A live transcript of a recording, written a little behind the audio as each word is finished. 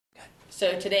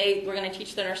So today we're going to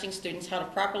teach the nursing students how to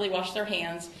properly wash their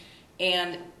hands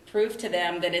and prove to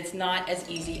them that it's not as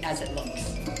easy as it looks.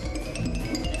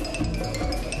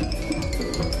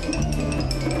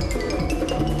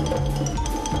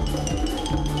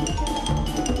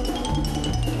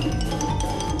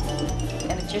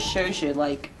 And it just shows you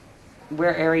like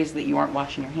where areas that you aren't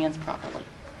washing your hands properly,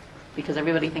 because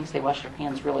everybody thinks they wash their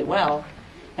hands really well.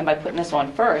 And by putting this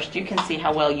on first, you can see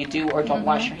how well you do or don't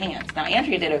wash your hands. Now,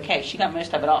 Andrea did okay. She got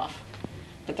most of it off.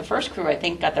 But the first crew, I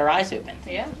think, got their eyes open.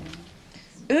 Yeah.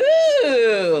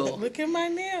 Ooh! Look at my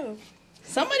nails.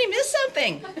 Somebody missed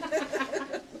something.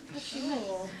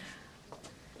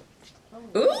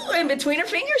 Ooh, in between her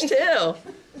fingers, too.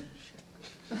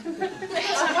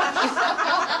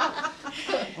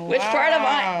 Which part of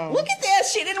I? Look at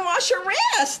this. She didn't wash her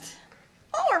wrist.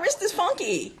 Oh, her wrist is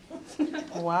funky.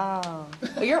 Wow.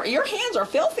 Your hands are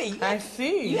filthy. I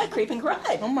see. You got creeping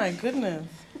crud. Oh my goodness.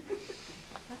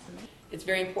 It's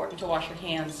very important to wash your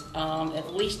hands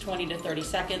at least 20 to 30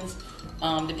 seconds,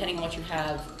 depending on what you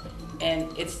have.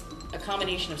 And it's a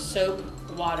combination of soap,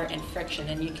 water, and friction.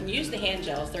 And you can use the hand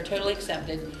gels. They're totally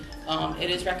accepted. It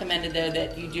is recommended, though,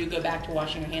 that you do go back to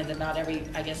washing your hands about every,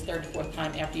 I guess, third to fourth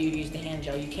time after you use the hand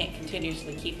gel. You can't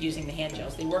continuously keep using the hand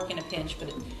gels. They work in a pinch,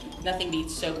 but nothing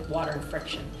beats soap, water, and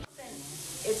friction.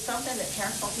 It's something that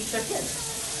parents don't teach their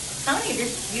kids. How many of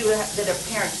you that are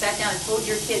parents sat down and told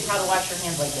your kids how to wash their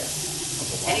hands like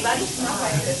this? Anybody? Not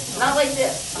like this. Not like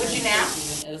this. Would you now?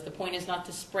 The point is not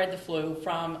to spread the flu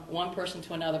from one person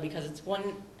to another, because it's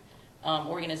one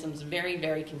organism is very,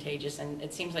 very contagious, and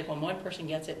it seems like when one person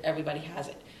gets it, everybody has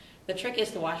it. The trick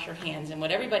is to wash your hands, and what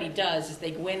everybody does is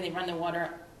they go in, they run the water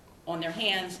on their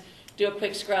hands, do a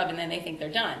quick scrub, and then they think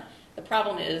they're done. The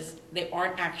problem is they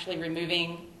aren't actually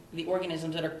removing the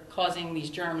organisms that are causing these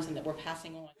germs and that we're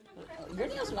passing on. Your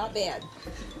nails are not bad.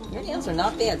 Your nails are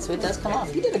not bad, so it does come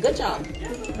off. You did a good job.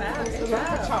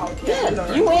 Wow. Good.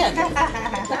 You win. Look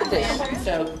at this.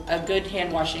 So a good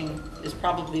hand washing is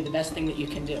probably the best thing that you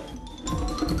can do.